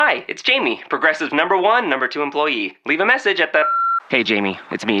Hi, it's Jamie, Progressive's #1, #2 employee. Leave a message at the... Hey, Jamie,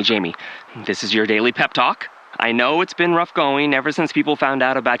 it's me, Jamie. This is your daily pep talk. I know it's been rough going ever since people found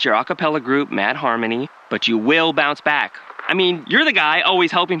out about your a cappella group, Mad Harmony, but you will bounce back. I mean, you're the guy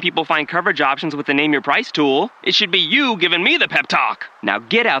always helping people find coverage options with the Name Your Price tool. It should be you giving me the pep talk. Now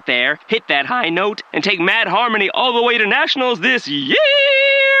get out there, hit that high note, and take Mad Harmony all the way to nationals this year!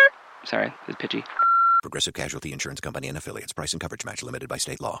 Sorry, it's pitchy. Progressive Casualty Insurance Company and Affiliates. Price and coverage match limited by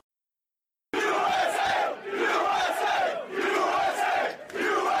state law. USA! USA! USA!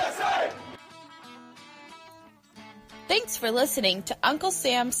 USA! Thanks for listening to Uncle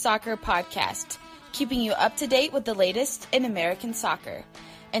Sam's Soccer Podcast, keeping you up to date with the latest in American soccer.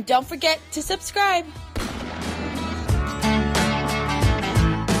 And don't forget to subscribe.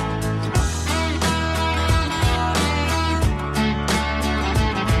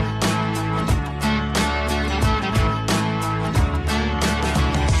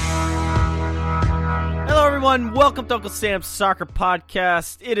 Everyone, welcome to Uncle Sam's Soccer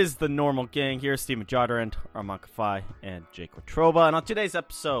Podcast. It is the normal gang here, Steven Jodarand, Armand Kafai, and Jake Watroba. And on today's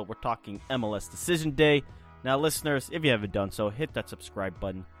episode, we're talking MLS Decision Day. Now, listeners, if you haven't done so, hit that subscribe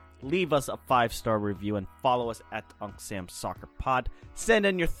button, leave us a 5-star review, and follow us at Uncle Sam's Soccer Pod. Send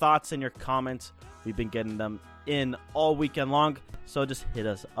in your thoughts and your comments. We've been getting them in all weekend long, so just hit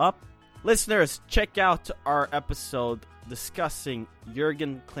us up. Listeners, check out our episode discussing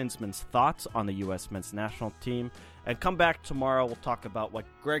Jurgen Klinsmann's thoughts on the U.S. men's national team. And come back tomorrow, we'll talk about what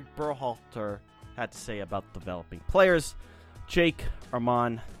Greg Berhalter had to say about developing players. Jake,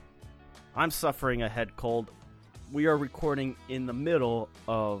 Armand, I'm suffering a head cold. We are recording in the middle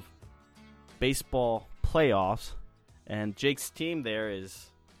of baseball playoffs, and Jake's team there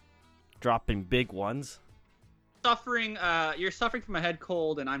is dropping big ones. You're suffering from a head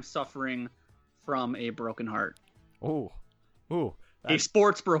cold, and I'm suffering from a broken heart. Ooh. A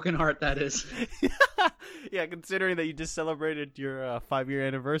sports broken heart, that is. Yeah, considering that you just celebrated your 5-year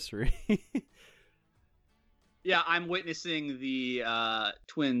anniversary. Yeah, I'm witnessing the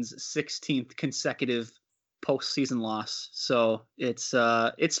Twins' 16th consecutive postseason loss. So it's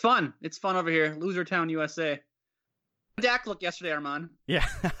fun. It's fun over here. Loser Town, USA. Dak looked yesterday, Armand. Yeah.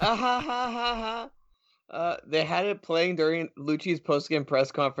 They had it playing during Lucci's postgame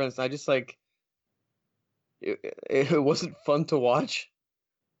press conference. I just it wasn't fun to watch.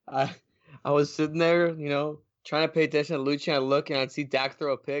 I was sitting there, trying to pay attention to Lucci, and I look and I'd see Dak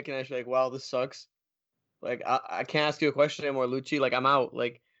throw a pick, and I was like, wow, this sucks. Like, I can't ask you a question anymore, Lucci. Like, I'm out.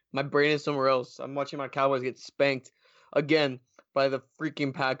 Like, my brain is somewhere else. I'm watching my Cowboys get spanked again by the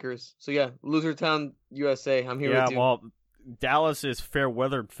freaking Packers. So yeah, Loser Town, USA. I'm here with you. Yeah, well, Dallas is fair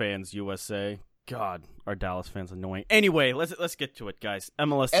weathered fans, USA. God, are Dallas fans annoying. Anyway, let's get to it, guys.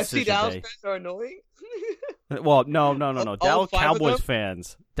 MLS Decision FC Dallas Day. fans are annoying? Well, no. Dallas Cowboys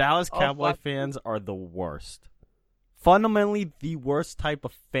fans? Dallas Cowboy fans are the worst. Fundamentally, the worst type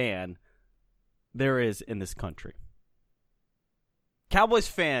of fan there is in this country. Cowboys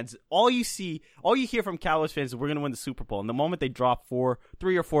fans, all you hear from Cowboys fans is we're going to win the Super Bowl. And the moment they drop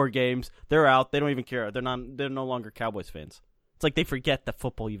 3 or 4 games, they're out. They don't even care. They're no longer Cowboys fans. It's like they forget that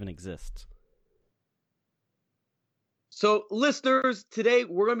football even exists. So, listeners, today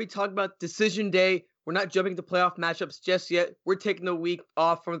we're going to be talking about Decision Day. We're not jumping to playoff matchups just yet. We're taking a week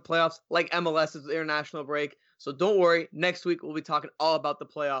off from the playoffs like MLS's international break. So don't worry. Next week we'll be talking all about the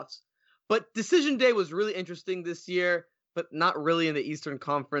playoffs. But Decision Day was really interesting this year, but not really in the Eastern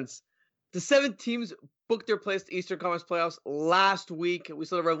Conference. The 7 teams booked their place to Eastern Conference playoffs last week. We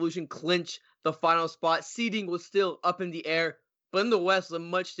saw the Revolution clinch the final spot. Seeding was still up in the air. But in the West, it's a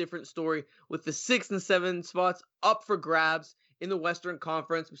much different story with the 6 and 7 spots up for grabs in the Western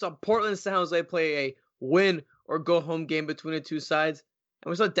Conference. We saw Portland and San Jose play a win or go home game between the two sides. And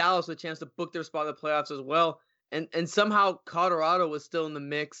we saw Dallas with a chance to book their spot in the playoffs as well. And somehow Colorado was still in the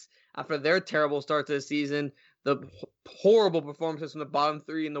mix after their terrible start to the season. The horrible performances from the bottom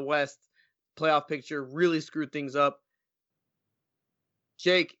 3 in the West playoff picture really screwed things up.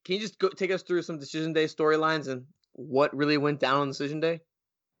 Jake, can you just take us through some Decision Day storylines and what really went down on Decision Day?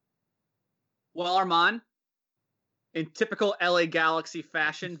 Well, Armand, in typical LA Galaxy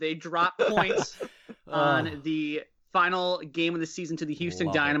fashion, they dropped points on the final game of the season to the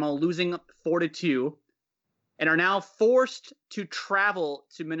Houston Dynamo, losing 4-2, and are now forced to travel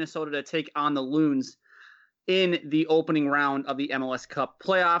to Minnesota to take on the Loons in the opening round of the MLS Cup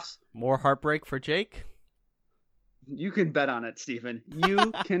playoffs. More heartbreak for Jake? You can bet on it, Stephen.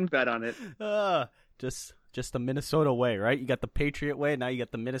 You can bet on it. Just the Minnesota way, right? You got the Patriot way, now you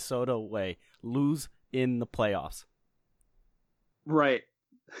got the Minnesota way. Lose in the playoffs. Right.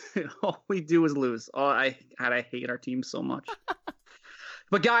 All we do is lose. Oh, I hate our team so much.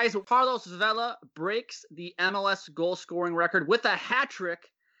 But guys, Carlos Vela breaks the MLS goal scoring record with a hat trick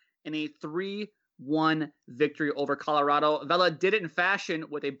in a 3-1 victory over Colorado. Vela did it in fashion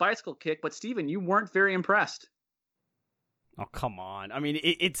with a bicycle kick, but Steven, you weren't very impressed. Oh, come on. I mean,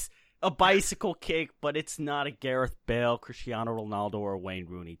 it's a bicycle kick, but it's not a Gareth Bale, Cristiano Ronaldo, or Wayne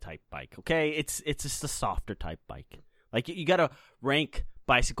Rooney type bike, okay? It's just a softer type bike. Like, you got to rank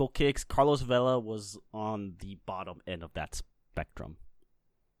bicycle kicks. Carlos Vela was on the bottom end of that spectrum.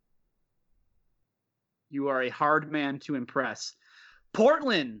 You are a hard man to impress.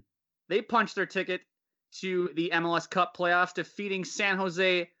 Portland, they punched their ticket to the MLS Cup playoffs, defeating San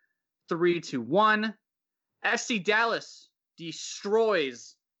Jose 3-1. FC Dallas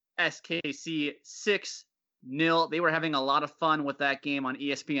destroys SKC 6-0. They were having a lot of fun with that game on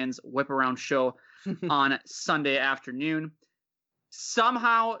ESPN's Whip Around show on Sunday afternoon.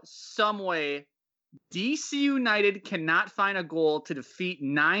 Somehow, someway, DC United cannot find a goal to defeat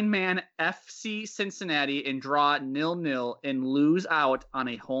 9-man FC Cincinnati and draw 0-0 and lose out on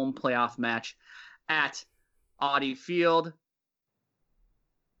a home playoff match at Audi Field.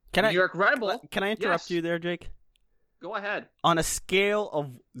 New York Red Bull. Can I interrupt you there, Jake? Go ahead. On a scale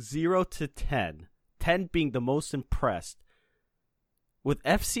of 0 to 10, 10 being the most impressed, with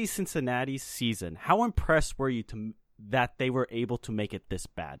FC Cincinnati's season, how impressed were you that they were able to make it this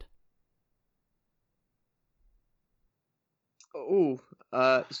bad? Ooh,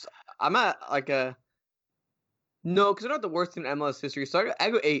 I'm at like a no, because they're not the worst team in MLS history. So I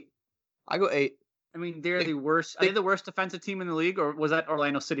go 8. I go 8. I mean, they're the worst. Are they the worst defensive team in the league, or was that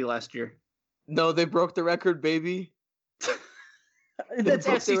Orlando City last year? No, they broke the record, baby. That's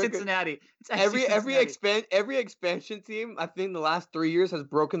FC Cincinnati. It's FC Cincinnati. Every expansion team, I think, the last 3 years has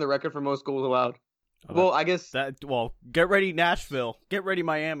broken the record for most goals allowed. Well, I guess get ready, Nashville. Get ready,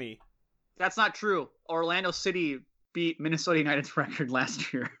 Miami. That's not true. Orlando City beat Minnesota United's record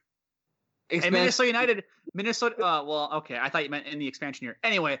last year. And Minnesota. Okay, I thought you meant in the expansion year.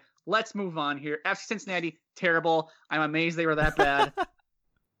 Anyway, let's move on here. FC Cincinnati, terrible. I'm amazed they were that bad.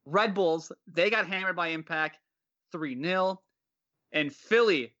 Red Bulls, they got hammered by Impact 3-0. And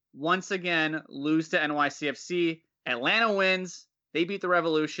Philly, once again, lose to NYCFC. Atlanta wins. They beat the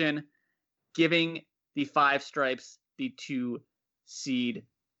Revolution, giving the Five Stripes the 2 seed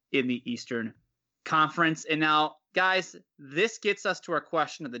in the Eastern Conference. And now, guys, this gets us to our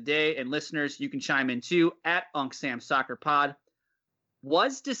question of the day. And listeners, you can chime in too at Unc Sam Soccer Pod.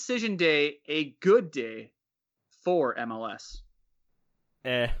 Was Decision Day a good day for MLS?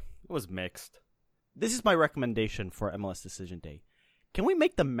 It was mixed. This is my recommendation for MLS Decision Day. Can we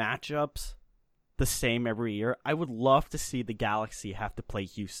make the matchups the same every year? I would love to see the Galaxy have to play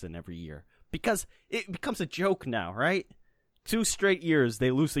Houston every year. Because it becomes a joke now, right? 2 straight years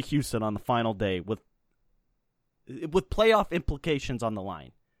they lose to Houston on the final day with playoff implications on the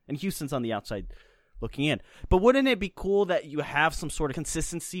line. And Houston's on the outside looking in. But wouldn't it be cool that you have some sort of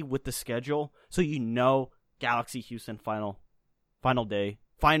consistency with the schedule so you know Galaxy Houston final day,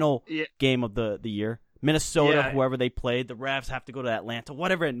 final game of the year? Minnesota, whoever they played, the Ravs have to go to Atlanta,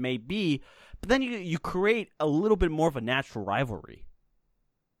 whatever it may be. But then you create a little bit more of a natural rivalry.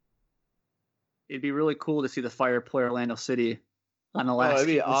 It'd be really cool to see the Fire play Orlando City on the last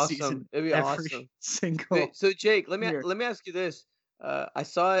game of the season. It'd be awesome. Single. So Jake, let me ask you this. I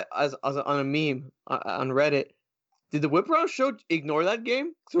saw it as on a meme on Reddit. Did the Whip Around show ignore that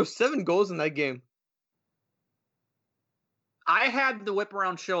game? There were 7 goals in that game. I had the Whip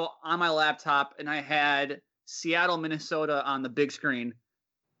Around show on my laptop, and I had Seattle, Minnesota on the big screen,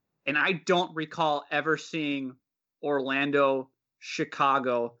 and I don't recall ever seeing Orlando,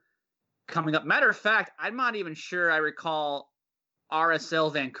 Chicago coming up. Matter of fact, I'm not even sure I recall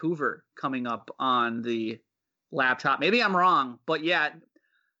RSL Vancouver coming up on the laptop. Maybe I'm wrong, but yeah.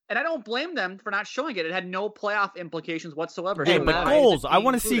 And I don't blame them for not showing it. It had no playoff implications whatsoever. Hey, but goals. I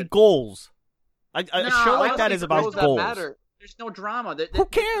want to see goals. A show like that is about goals. There's no drama. Who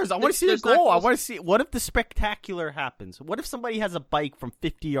cares? I want to see a goal. I want to see. What if the spectacular happens? What if somebody has a bike from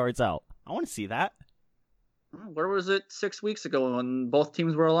 50 yards out? I want to see that. Where was it 6 weeks ago when both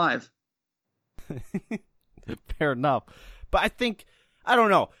teams were alive? Fair enough. But I don't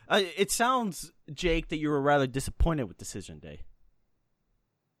know. It sounds, Jake, that you were rather disappointed with Decision Day.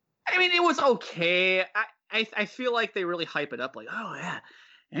 I mean, it was okay. I feel like they really hype it up, like, oh yeah.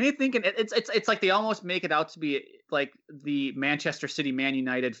 And you're thinking it's like they almost make it out to be like the Manchester City Man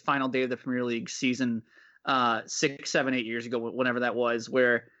United final day of the Premier League season 6, 7, 8 years ago, whenever that was,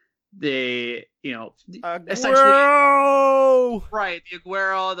 where they, essentially right, the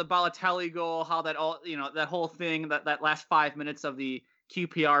Aguero, the Balotelli goal, how that all, that whole thing, that last 5 minutes of the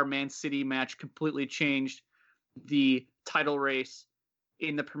QPR Man City match completely changed the title race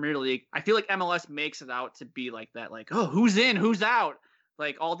in the Premier League. I feel like MLS makes it out to be like that, like, oh, who's in, who's out?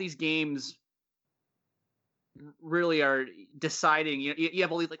 Like all these games really are deciding. You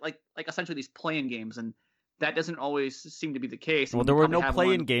have all these like essentially these play-in games, and that doesn't always seem to be the case. Well, there were no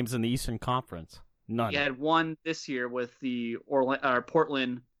play-in games in the Eastern Conference. None. You had one this year with the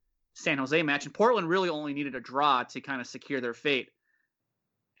Portland San Jose match, and Portland really only needed a draw to kind of secure their fate.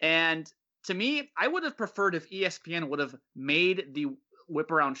 And to me, I would have preferred if ESPN would have made the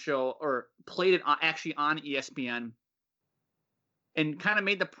whip around show or played it actually on ESPN and kind of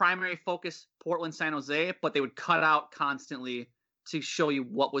made the primary focus Portland San Jose, but they would cut out constantly to show you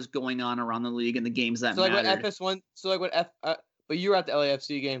what was going on around the league and the games that mattered. Like what FS1, but you were at the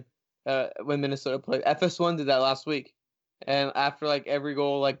LAFC game when Minnesota played. FS1 did that last week, and after like every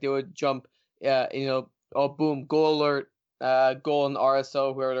goal, like they would jump, oh boom, goal alert, goal in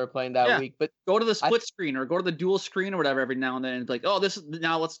RSO, whoever they're playing that week. But go to the split screen or go to the dual screen or whatever every now and then. And it's like, oh,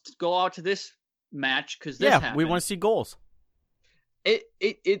 now let's go out to this match because this happened. We want to see goals.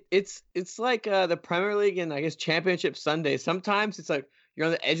 It's like the Premier League and I guess Championship Sunday. Sometimes it's like you're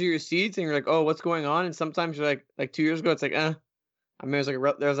on the edge of your seats and you're like, oh, what's going on? And sometimes you're like 2 years ago, it's like, I mean,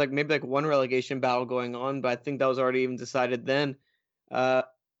 there's like maybe like one relegation battle going on, but I think that was already even decided then.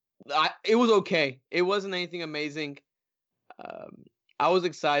 It was okay. It wasn't anything amazing. I was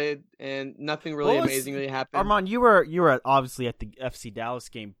excited, and nothing really amazing really happened. Armand, you were obviously at the FC Dallas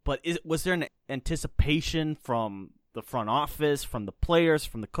game, but was there an anticipation from the front office, from the players,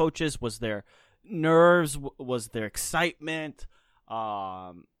 from the coaches? Was there nerves? Was there excitement?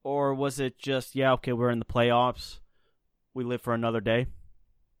 Or was it just, okay, we're in the playoffs, we live for another day?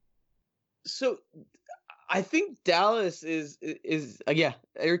 So I think Dallas is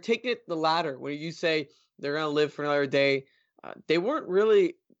they're taking it the latter. When you say they're going to live for another day, there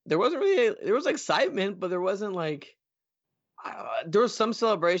was excitement, but there wasn't like, there was some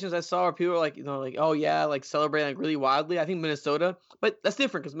celebrations I saw where people were like, oh yeah, like celebrating like really wildly. I think Minnesota, but that's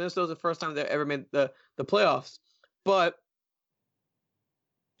different because Minnesota's the first time they ever made the playoffs. But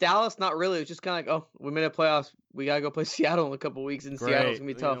Dallas, not really. It's just kind of like, oh, we made a playoffs. We got to go play Seattle in a couple weeks, and Seattle's going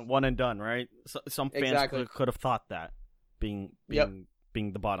to be tough. One and done, right? So, some fans could have thought that, being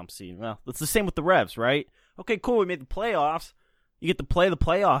the bottom seed. Well, it's the same with the Revs, right? Okay, cool, we made the playoffs. You get to play the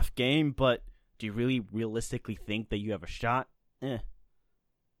playoff game, but do you really realistically think that you have a shot?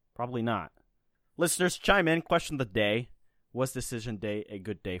 Probably not. Listeners, chime in. Question of the day. Was Decision Day a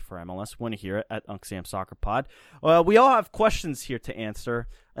good day for MLS? Want to hear it at Uncle Sam Soccer Pod. We all have questions here to answer.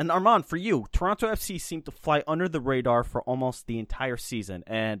 And Armand, for you, Toronto FC seemed to fly under the radar for almost the entire season.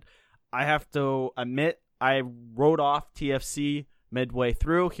 And I have to admit, I wrote off TFC midway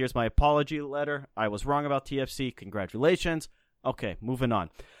through. Here's my apology letter. I was wrong about TFC. Congratulations. Okay, moving on.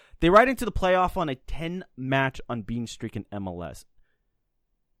 They ride into the playoff on a 10-match unbeaten streak in MLS.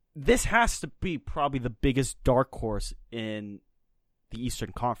 This has to be probably the biggest dark horse in the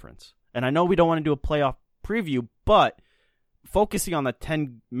Eastern Conference. And I know we don't want to do a playoff preview, but focusing on the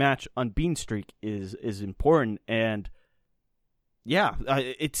 10-match unbeaten streak is important. And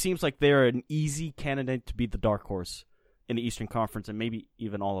it seems like they're an easy candidate to be the dark horse in the Eastern Conference and maybe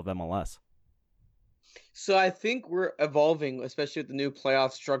even all of MLS. So I think we're evolving, especially with the new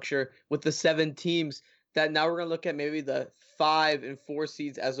playoff structure with the 7 teams, that now we're going to look at maybe the 5 and 4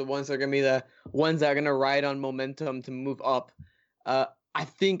 seeds as the ones that are going to be the ones that are going to ride on momentum to move up. I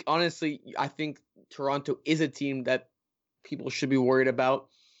think Toronto is a team that people should be worried about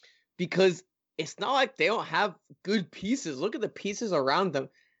because it's not like they don't have good pieces. Look at the pieces around them.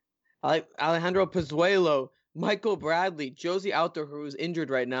 Like Alejandro Pozuelo, Michael Bradley, Josie Alto, who's injured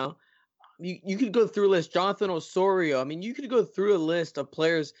right now. You could go through a list. Jonathan Osorio. I mean, you could go through a list of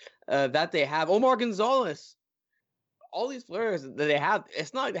players that they have. Omar Gonzalez. All these players that they have,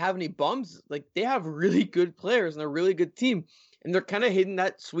 it's not like they have any bums. Like, they have really good players and a really good team. And they're kind of hitting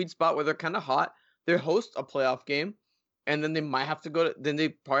that sweet spot where they're kind of hot. They host a playoff game. And then they might have to they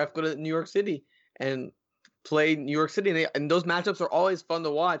probably have to go to New York City and play New York City. And those matchups are always fun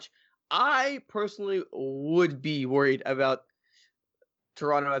to watch. I personally would be worried about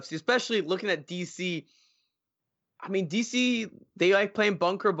Toronto FC, especially looking at DC. I mean, DC, they like playing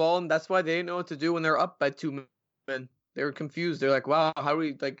bunker ball, and that's why they didn't know what to do when they're up by 2 men. They were confused. They're like, wow, how do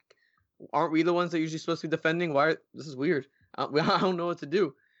we, aren't we the ones that are usually supposed to be defending? This is weird. I don't know what to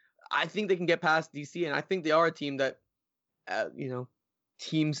do. I think they can get past DC, and I think they are a team that,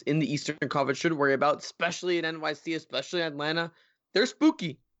 teams in the Eastern Conference should worry about, especially in NYC, especially in Atlanta. They're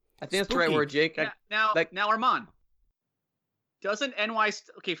spooky. I think that's the right word, Jake. Now, Armand, doesn't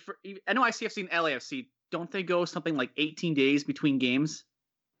NYCFC and LAFC, don't they go something like 18 days between games?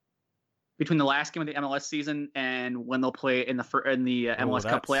 between the last game of the MLS season and when they'll play in the MLS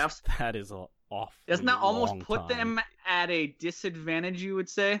Cup playoffs. That is awful. Doesn't that almost put them at a disadvantage, you would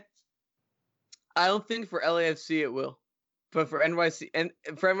say? I don't think for LAFC it will. But for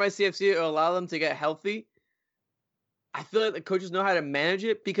NYCFC, it'll allow them to get healthy. I feel like the coaches know how to manage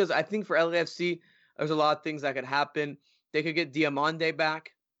it because I think for LAFC, there's a lot of things that could happen. They could get Diamande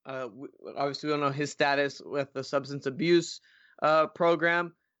back. Obviously, we don't know his status with the substance abuse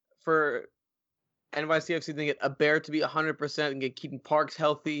program. For NYCFC, they get a bear to be 100% and get keeping Parks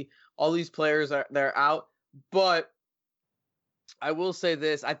healthy. All these players they're out. But I will say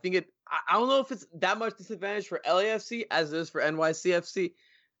this. I don't know if it's that much disadvantage for LAFC as it is for NYCFC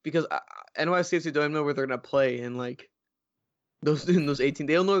because NYCFC don't even know where they're going to play in like those 18.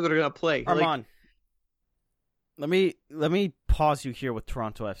 They don't know where they're going to play. Armand, let me pause you here with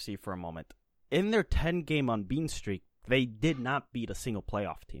Toronto FC for a moment. In their 10-game unbeaten streak, they did not beat a single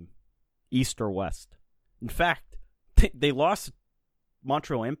playoff team, East or West. In fact, they lost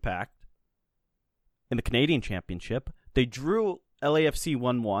Montreal Impact in the Canadian Championship. They drew LAFC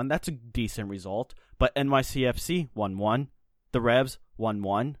 1-1. That's a decent result. But NYCFC 1-1. The Revs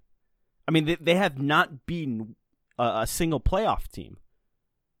 1-1. I mean, they have not beaten a single playoff team.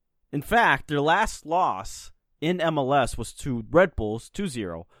 In fact, their last loss in MLS was to Red Bulls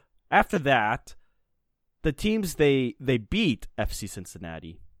 2-0. After that, the teams they beat FC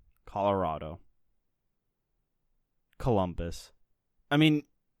Cincinnati, Colorado, Columbus. I mean,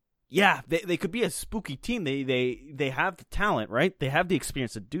 yeah, they could be a spooky team. They have the talent, right? They have the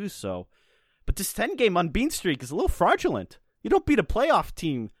experience to do so. But this 10-game unbeaten streak is a little fraudulent. You don't beat a playoff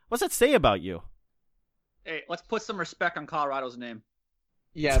team. What's that say about you? Hey, let's put some respect on Colorado's name.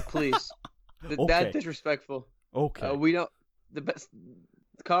 Yeah, please. Okay. That's disrespectful. Okay. We don't. The best.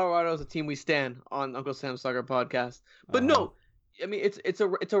 Colorado is a team we stand on Uncle Sam's Soccer Podcast. But no, I mean it's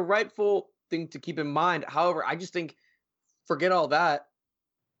a rightful thing to keep in mind. However, I just think forget all that.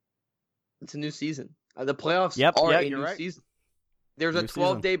 It's a new season. The playoffs are a new season. There's a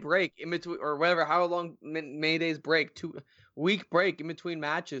 12-day break in between, or whatever, how long May Day's break, 2-week break in between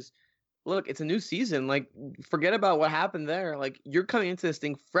matches. Look, it's a new season. Like, forget about what happened there. Like, you're coming into this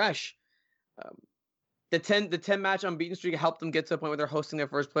thing fresh. The 10 match unbeaten streak helped them get to a point where they're hosting their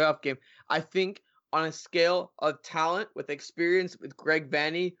first playoff game. I think on a scale of talent, with experience, with Greg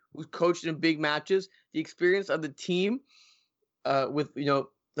Vanny, who's coached in big matches, the experience of the team, with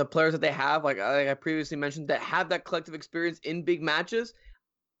the players that they have, like I previously mentioned, that have that collective experience in big matches,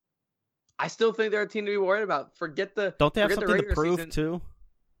 I still think they're a team to be worried about. Don't they have something to prove season. Too?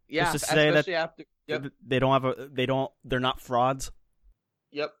 Yeah, just to say that after, they're not frauds.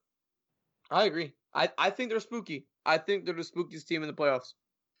 Yep, I agree. I think they're spooky. I think they're the spookiest team in the playoffs.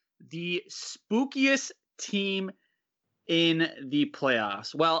 The spookiest team in the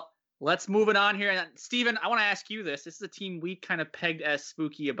playoffs. Well, let's move it on here. And Steven, I want to ask you this. This is a team we kind of pegged as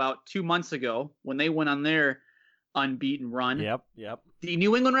spooky about 2 months ago when they went on their unbeaten run. Yep. The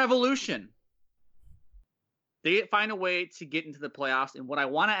New England Revolution. They find a way to get into the playoffs. And what I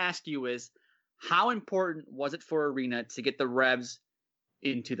want to ask you is, how important was it for Arena to get the Revs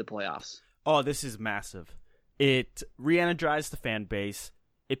into the playoffs? Oh, this is massive. It re-energized the fan base.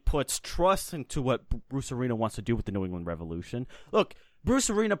 It puts trust into what Bruce Arena wants to do with the New England Revolution. Look, Bruce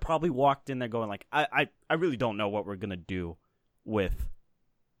Arena probably walked in there going like, I really don't know what we're going to do with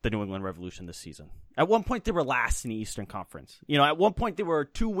the New England Revolution this season. At one point, they were last in the Eastern Conference. At one point, they were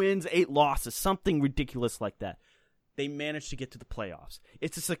 2 wins, 8 losses, something ridiculous like that. They managed to get to the playoffs.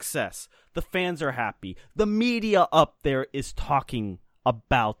 It's a success. The fans are happy. The media up there is talking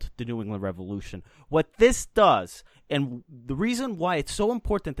about the New England Revolution. What this does, and the reason why it's so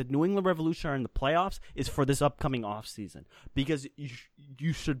important that New England Revolution are in the playoffs, is for this upcoming offseason. Because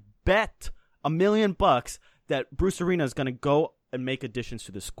you should bet $1 million that Bruce Arena is going to go and make additions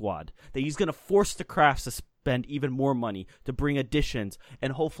to the squad. That he's going to force the Crafts to spend even more money to bring additions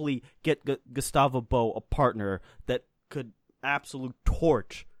and hopefully get Gustavo Bo a partner that could absolute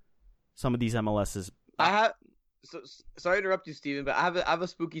torch some of these MLSs. Sorry to interrupt you, Steven, but I have a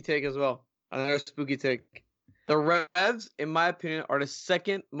spooky take as well. Another spooky take. The Revs, in my opinion, are the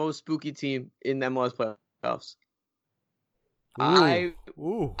second most spooky team in the MLS playoffs. I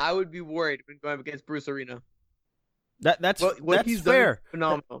would be worried when going up against Bruce Arena. That's fair.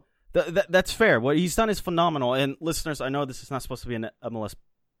 Phenomenal. That's fair. What he's done is phenomenal. And listeners, I know this is not supposed to be an MLS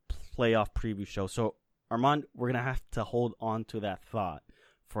playoff preview show, so Armand, we're gonna have to hold on to that thought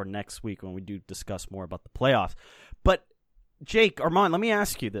for next week when we do discuss more about the playoffs. But Jake, Armand, let me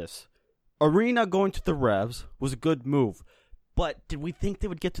ask you this. Arena going to the Revs was a good move, but did we think they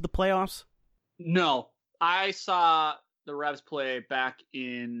would get to the playoffs? No. I saw the Revs play back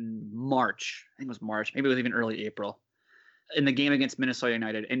in March. I think it was March. Maybe it was even early April in the game against Minnesota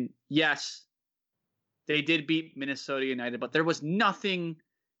United. And yes, they did beat Minnesota United, but there was nothing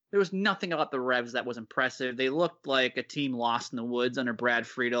about the Revs that was impressive. They looked like a team lost in the woods under Brad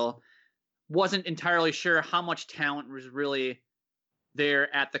Friedel. Wasn't entirely sure how much talent was really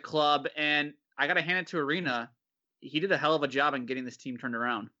there at the club. And I got to hand it to Arena. He did a hell of a job in getting this team turned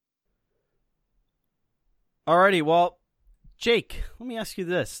around. Alrighty, well, Jake, let me ask you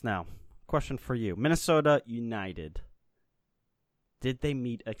this now. Question for you. Minnesota United. Did they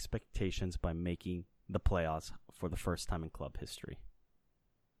meet expectations by making the playoffs for the first time in club history?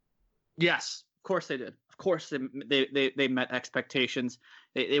 Yes, of course they did. Of course they met expectations.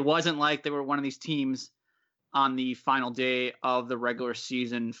 It wasn't like they were one of these teams on the final day of the regular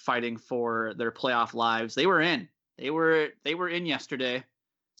season fighting for their playoff lives. They were in. They were in yesterday,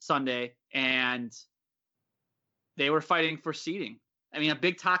 Sunday, and they were fighting for seeding. I mean, a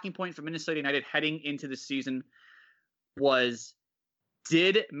big talking point for Minnesota United heading into the season was,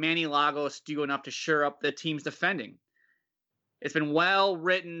 did Manny Lagos do enough to shore up the team's defending? It's been well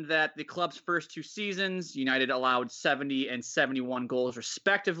written that the club's first two seasons, United allowed 70 and 71 goals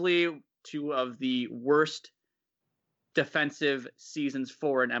respectively, two of the worst defensive seasons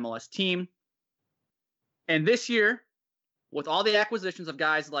for an MLS team. And this year, with all the acquisitions of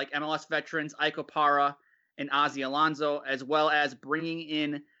guys like MLS veterans Ike Opara and Ozzy Alonso, as well as bringing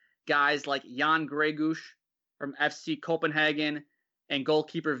in guys like Jan Gregush from FC Copenhagen and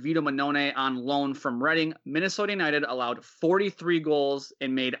goalkeeper Vito Manone on loan from Reading, Minnesota United allowed 43 goals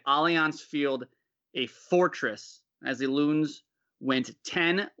and made Allianz Field a fortress as the Loons went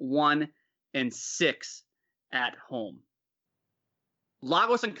 10-1-6 at home.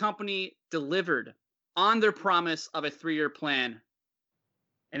 Lagos and company delivered on their promise of a 3-year plan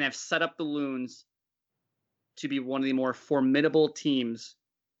and have set up the Loons to be one of the more formidable teams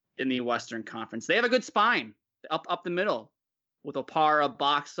in the Western Conference. They have a good spine up the middle with Opara,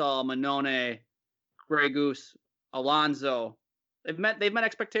 Boxall, Manone, Grey Goose, Alonso. They've met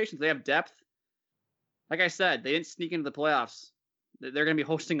expectations. They have depth. Like I said, they didn't sneak into the playoffs. They're going to be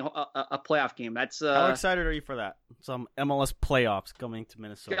hosting a playoff game. That's how excited are you for that? Some MLS playoffs coming to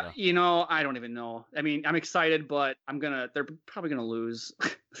Minnesota. You know, I don't even know. I mean, I'm excited, but they're probably going to lose.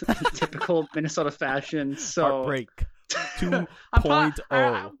 Typical Minnesota fashion. So heartbreak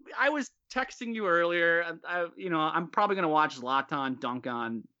 2.0. I was texting you earlier. I'm probably going to watch Zlatan dunk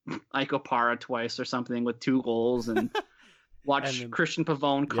on Ike Opara twice or something with 2 goals and watch Christian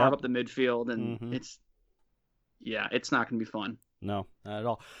Pavone carve up the midfield. And it's not going to be fun. No, not at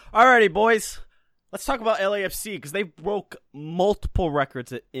all. Alrighty, boys. Let's talk about LAFC because they broke multiple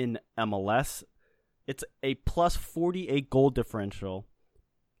records in MLS. It's a plus 48 goal differential.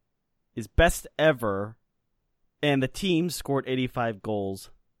 Is best ever. And the team scored 85 goals,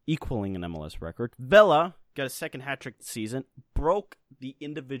 equaling an MLS record. Vela got a second hat-trick this season, broke the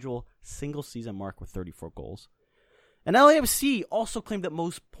individual single-season mark with 34 goals. And LAFC also claimed the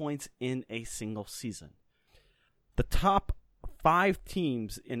most points in a single season. The top 5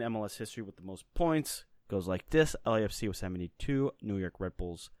 teams in MLS history with the most points goes like this. LAFC was 72, New York Red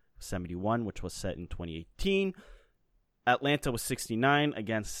Bulls was 71, which was set in 2018. Atlanta was 69,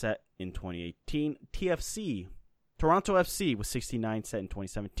 again set in 2018. Toronto FC was 69, set in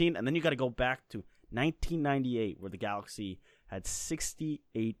 2017. And then you got to go back to 1998, where the Galaxy had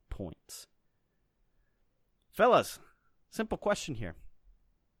 68 points. Fellas, simple question here.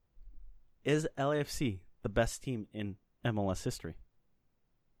 Is LAFC the best team in MLS history?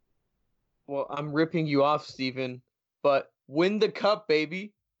 Well, I'm ripping you off, Steven, but win the cup,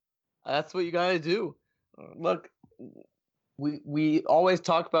 baby. That's what you got to do. Look, we always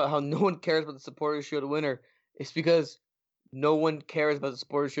talk about how no one cares about the Supporters' Shield winner. It's because no one cares about the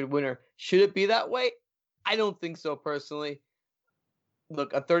Supporters' Shield winner. Should it be that way? I don't think so, personally.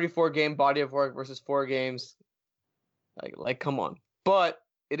 Look, a 34-game body of work versus 4 games. Like, come on. But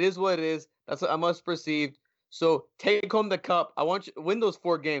it is what it is. That's what MLS perceived. So take home the cup. I want you to win those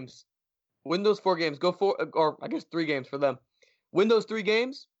 4 games. Win those 4 games. Go 4, or I guess 3 games for them. Win those 3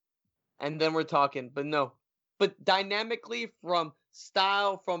 games, and then we're talking. But no. But dynamically, from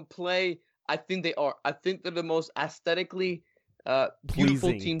style, from play, I think they are. I think they're the most aesthetically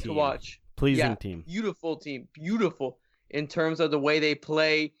beautiful team to watch. Pleasing team. Beautiful team. Beautiful in terms of the way they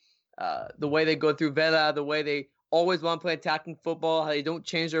play, the way they go through Vela, the way they always want to play attacking football, how they don't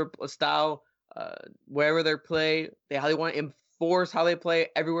change their style wherever they play, how they want to enforce how they play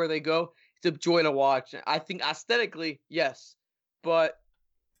everywhere they go. It's a joy to watch. I think aesthetically, yes. But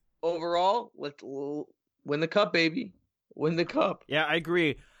overall, let's win the cup, baby. Win the cup. Yeah, I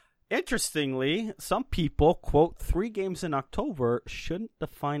agree. Interestingly, some people quote 3 games in October shouldn't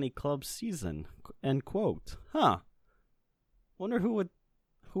define a club's season. End quote. Huh. Wonder who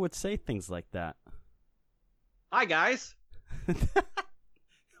would say things like that. Hi guys.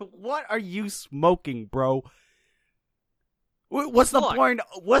 What are you smoking, bro? What's the point?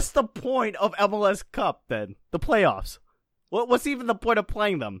 What's the point of MLS Cup then? The playoffs. What's even the point of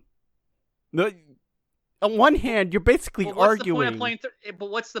playing them? On one hand, you're basically arguing.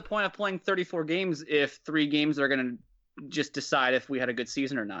 But what's the point of playing 34 games if 3 games are going to just decide if we had a good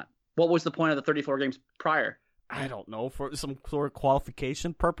season or not? What was the point of the 34 games prior? I don't know, for some sort of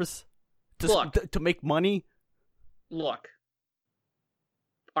qualification purpose? To make money? Look,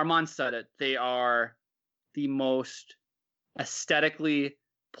 Armand said it. They are the most aesthetically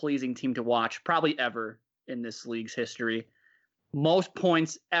pleasing team to watch, probably ever in this league's history. Most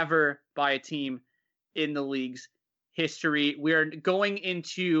points ever by a team in the league's history. We're going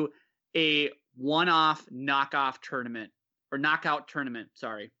into a one-off knockout tournament,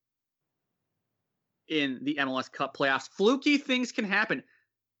 in the MLS Cup playoffs. Fluky things can happen.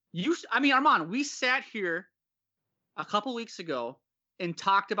 Armand, we sat here a couple weeks ago and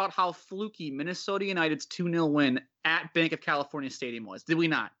talked about how fluky Minnesota United's 2-0 win at Bank of California Stadium was. Did we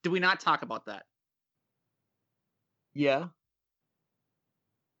not? Did we not talk about that? Yeah.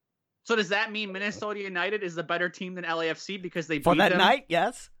 So does that mean Minnesota United is the better team than LAFC because they beat them? For that night,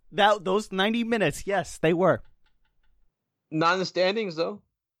 yes. Those 90 minutes, yes, they were. Not in the standings, though.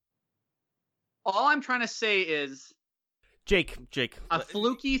 All I'm trying to say is... Jake. A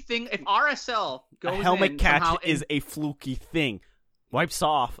fluky thing. If RSL goes in... A helmet catch somehow is a fluky thing. Wipes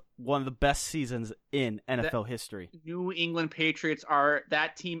off one of the best seasons in NFL history. New England Patriots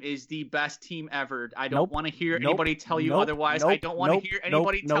that team is the best team ever. I don't want to hear anybody tell you otherwise. I don't want to hear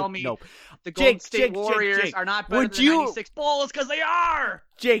anybody tell me the Golden State Warriors are not better than the 96 Bulls because they are.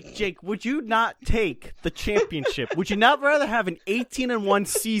 Jake, would you not take the championship? Would you not rather have an 18-1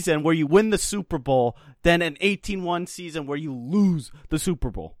 season where you win the Super Bowl than an 18-1 season where you lose the Super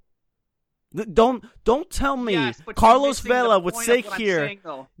Bowl? Don't tell me Carlos Vela would sit here.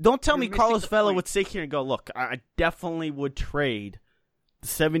 Don't tell me Carlos Vela would sit here and go, look, I definitely would trade the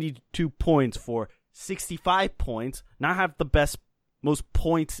 72 points for 65 points, not have the most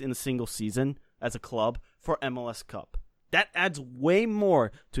points in a single season as a club for MLS Cup. That adds way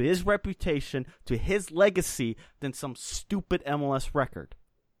more to his reputation, to his legacy, than some stupid MLS record.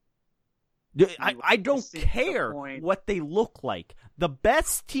 I don't care what they look like. The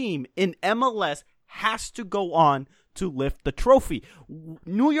best team in MLS has to go on to lift the trophy.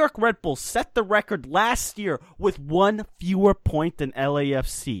 New York Red Bulls set the record last year with 1 fewer point than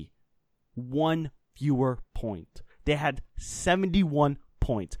LAFC. 1 fewer point. They had 71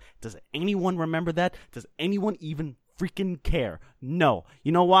 points. Does anyone remember that? Does anyone even freaking care? No.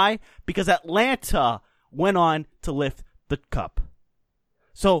 You know why? Because Atlanta went on to lift the cup.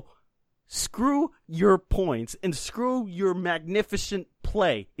 So... screw your points and screw your magnificent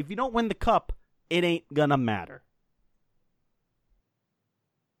play. If you don't win the cup, it ain't gonna matter.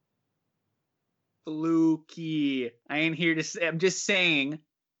 Fluky. I ain't here to say. I'm just saying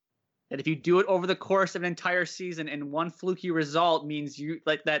that if you do it over the course of an entire season and one fluky result means you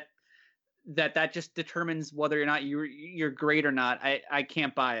like that just determines whether or not you're great or not. I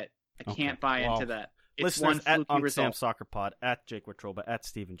can't buy it. I can't buy into that. It's listeners one fluky at result. Sam Soccer Pod, at Jake Watroba, at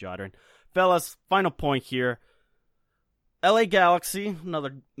Steven Jodern. Fellas, final point here. LA Galaxy,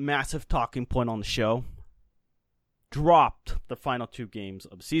 another massive talking point on the show, dropped the final 2 games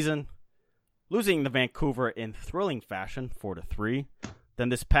of the season, losing to Vancouver in thrilling fashion, 4-3. Then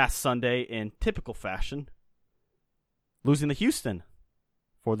this past Sunday, in typical fashion, losing to Houston,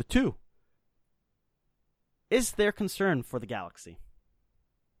 4-2. Is there concern for the Galaxy?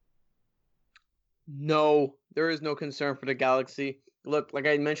 No, there is no concern for the Galaxy. Look, like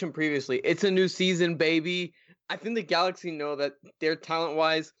I mentioned previously, it's a new season, baby. I think the Galaxy know that they're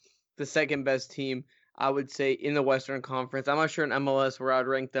talent-wise the second best team, I would say, in the Western Conference. I'm not sure in MLS where I'd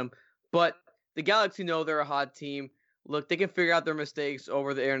rank them, but the Galaxy know they're a hot team. Look, they can figure out their mistakes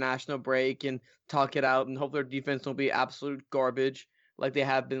over the international break and talk it out and hope their defense won't be absolute garbage like they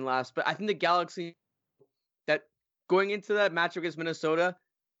have been last. But I think the Galaxy, that going into that match against Minnesota,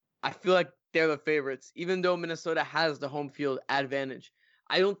 I feel like they're the favorites, even though Minnesota has the home field advantage.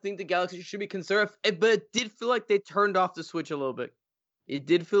 I don't think the Galaxy should be concerned, but it did feel like they turned off the switch a little bit. It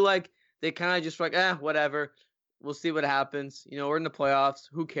did feel like they kind of just like, whatever. We'll see what happens. We're in the playoffs.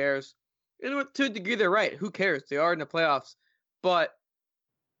 Who cares? And to a degree, they're right. Who cares? They are in the playoffs. But,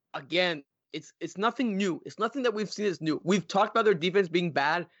 again, it's nothing new. It's nothing that we've seen as new. We've talked about their defense being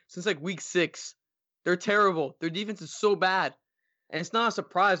bad since, week 6. They're terrible. Their defense is so bad. And it's not a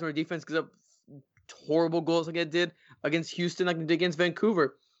surprise when our defense gives up horrible goals like it did against Houston, like it did against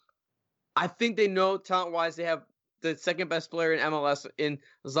Vancouver. I think they know talent-wise they have the second best player in MLS in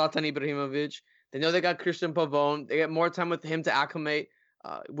Zlatan Ibrahimovic. They know they got Christian Pavone. They get more time with him to acclimate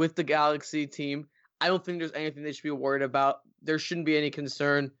with the Galaxy team. I don't think there's anything they should be worried about. There shouldn't be any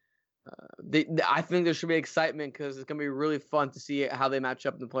concern. I think there should be excitement because it's going to be really fun to see how they match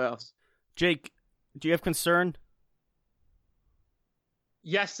up in the playoffs. Jake, do you have concern?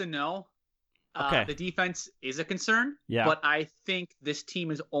 Yes and no. Okay. The defense is a concern, Yeah. but I think this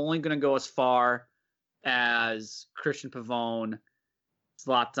team is only going to go as far as Christian Pavone,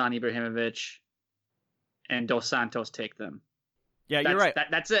 Zlatan Ibrahimovic, and Dos Santos take them. Yeah, you're right.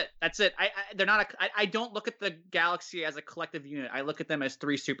 That's it. They're not. I don't look at the Galaxy as a collective unit. I look at them as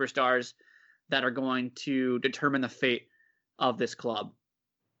three superstars that are going to determine the fate of this club.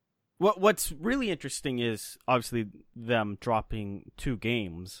 What's really interesting is obviously them dropping 2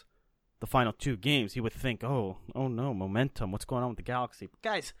 games, the final 2 games. You would think, oh no, momentum. What's going on with the Galaxy? But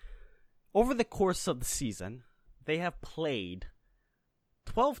guys, over the course of the season, they have played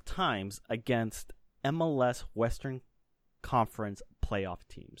 12 times against MLS Western Conference playoff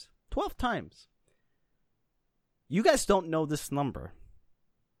teams. 12 times. You guys don't know this number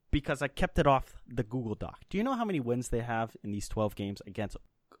because I kept it off the Google Doc. Do you know how many wins they have in these 12 games against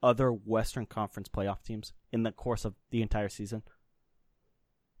other Western Conference playoff teams in the course of the entire season?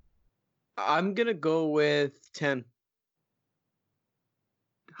 I'm going to go with 10.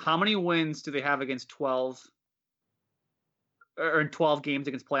 How many wins do they have against 12 or in 12 games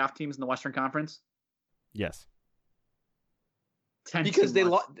against playoff teams in the Western Conference? Yes. 10 Because they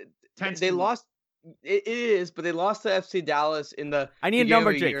lost. They much. lost. It is, but they lost to FC Dallas in the. I need a beginning number,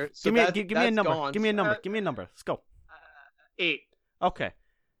 of the Jake. year, Give me a number. gone. Give me a number. Give me a number. Let's go. 8. Okay.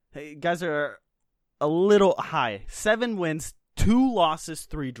 Hey, guys are a little high. 7 wins, 2 losses,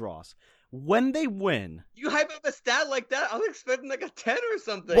 3 draws. When they win, You hype up a stat like that, I was expecting like a 10 or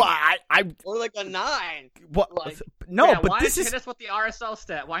something. well, I Or like a 9. what? Like- No, Yeah, but why this didn't you is hit us with the RSL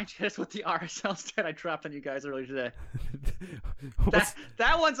stat? Why didn't you hit us with the RSL stat I dropped on you guys earlier today? What's-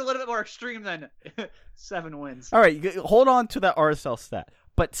 That one's a little bit more extreme than 7 wins. all right. Hold on to that RSL stat.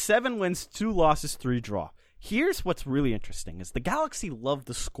 But 7 wins, 2 losses, 3 draw. Here's what's really interesting: is the Galaxy love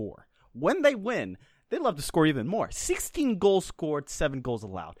to score. When they win, they love to score even more. 16 goals scored, 7 goals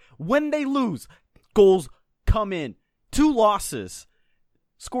allowed. When they lose, goals come in. 2 losses.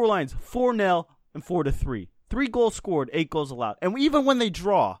 Scorelines 4-0 and 4-3. 3 goals scored, 8 goals allowed. And even when they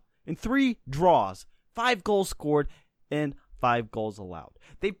draw, in 3 draws, 5 goals scored and 5 goals allowed.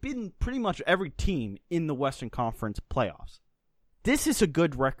 They've been pretty much every team in the Western Conference playoffs. This is a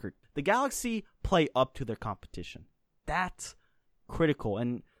good record. The Galaxy play up to their competition. That's critical.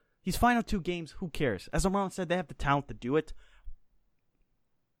 And these final 2 games, who cares? As Armand said, they have the talent to do it.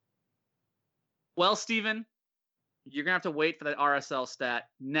 Well, Steven, you're going to have to wait for that RSL stat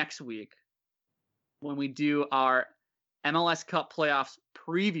next week when we do our MLS Cup Playoffs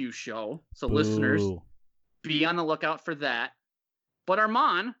preview show. So, listeners, Boo. be on the lookout for that. But,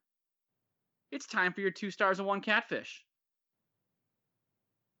 Armand, it's time for your 2 stars and 1 catfish.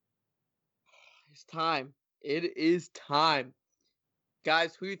 It's time. It is time.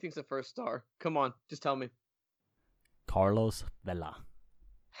 Guys, who do you think's the first star? Come on, just tell me. Carlos Vela.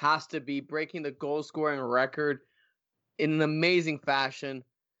 Has to be breaking the goal scoring record in an amazing fashion.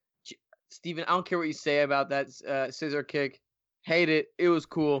 Steven, I don't care what you say about that scissor kick. Hate it. It was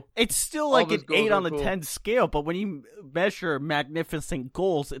cool. It's still All like those an goals 8 were on the cool. 10 scale, but when you measure magnificent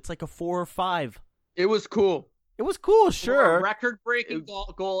goals, it's like a 4 or 5. It was cool. It was cool, For a sure. record-breaking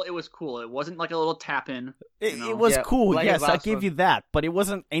goal, it was cool. It wasn't like a little tap-in. It was Yeah, cool, like yes, his I last give one. you that. But it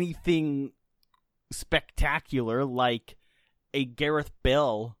wasn't anything spectacular like a Gareth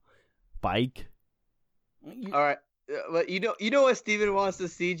Bale bike. All right. But you know what Steven wants to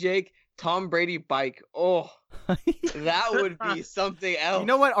see, Jake? Tom Brady bike. Oh, that would be something else. You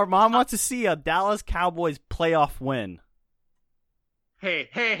know what? Armand wants to see a Dallas Cowboys playoff win. Hey!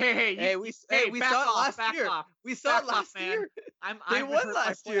 Hey, we saw it last year. We saw it last year. They won hurt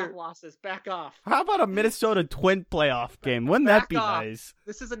last my year. playoff losses. Back off. How about a Minnesota Twin playoff game? Wouldn't that Back be off. nice?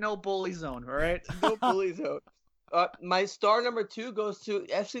 This is a no bully zone, all right? No bully zone. My star number 2 goes to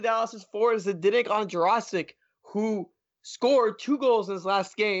FC Dallas's forward Zdeněk Andrasic, who scored 2 goals in his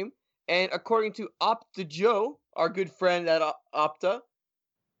last game. And according to Opta Joe, our good friend at Opta,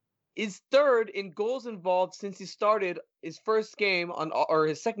 is 3rd in goals involved since he started his first game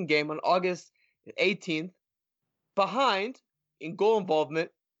his second game on August 18th. Behind, in goal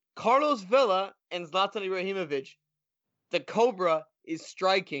involvement, Carlos Vela and Zlatan Ibrahimovic. The Cobra is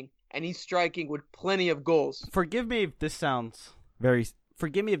striking, and he's striking with plenty of goals. Forgive me if this sounds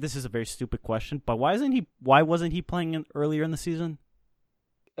Forgive me if this is a very stupid question, but why wasn't he playing earlier in the season?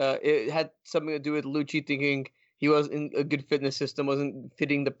 It had something to do with Lucci thinking he wasn't a good fitness system, wasn't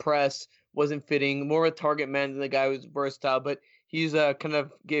fitting the press, wasn't fitting, more of a target man than the guy who's versatile. But he's kind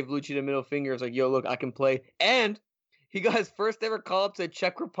of gave Lucci the middle finger. It's like, yo, look, I can play. And he got his first ever call up to the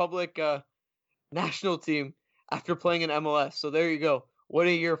Czech Republic national team after playing in MLS. So there you go. What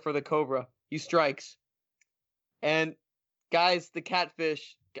a year for the Cobra. He strikes. And guys, the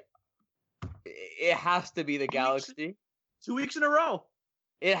Catfish, it has to be the Galaxy. 2 weeks in a row.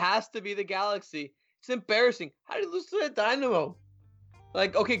 It has to be the Galaxy. It's embarrassing. How did you lose to the Dynamo?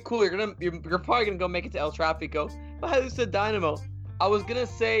 Like, okay, cool. You're probably gonna go make it to El Tráfico, but how did you lose to the Dynamo? I was gonna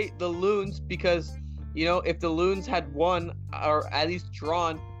say the Loons because, you know, if the Loons had won or at least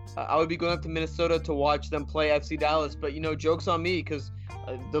drawn, I would be going up to Minnesota to watch them play FC Dallas. But, you know, joke's on me because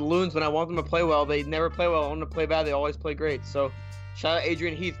the Loons, when I want them to play well, they never play well. I want them to play bad, they always play great. So, shout out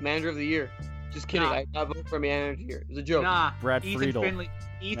Adrian Heath, manager of the year. Just kidding. Nah. I vote for manager of the year. It was a joke. Nah, Brad Friedel,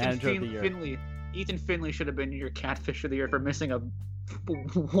 Ethan Finley should have been your Catfish of the year for missing a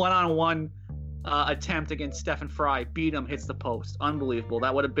one-on-one attempt against Stephen Fry. Beat him, hits the post. Unbelievable.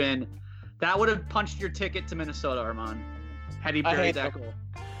 That would have punched your ticket to Minnesota, Armand, had he buried that goal.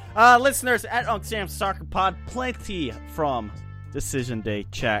 Listeners at Uncle Sam's Soccer Pod, plenty from Decision Day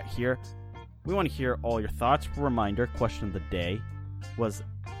chat here. We want to hear all your thoughts. Reminder, question of the day: was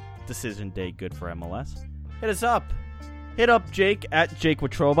Decision Day good for MLS? Hit us up. Hit up Jake at Jake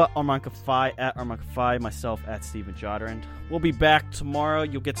Watroba, Armand Kafai at Armand Kafai, myself at Steven Jodderand. We'll be back tomorrow.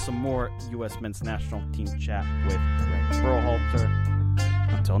 You'll get some more U.S. men's national team chat with Greg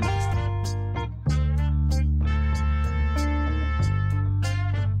Berhalter. Until next time.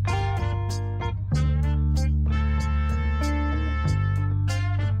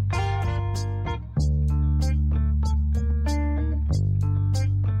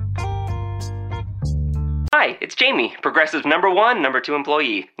 Hi, it's Jamie, Progressive #1, #2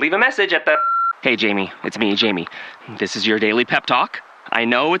 employee. Leave a message at the... Hey, Jamie, it's me, Jamie. This is your daily pep talk. I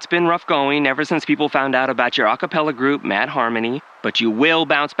know it's been rough going ever since people found out about your a cappella group, Mad Harmony, but you will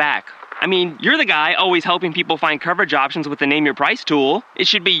bounce back. I mean, you're the guy always helping people find coverage options with the Name Your Price tool. It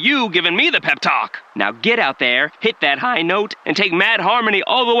should be you giving me the pep talk. Now get out there, hit that high note, and take Mad Harmony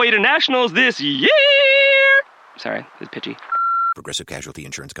all the way to nationals this year! Sorry, it's pitchy. Progressive Casualty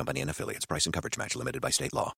Insurance Company and Affiliates. Price and coverage match limited by state law.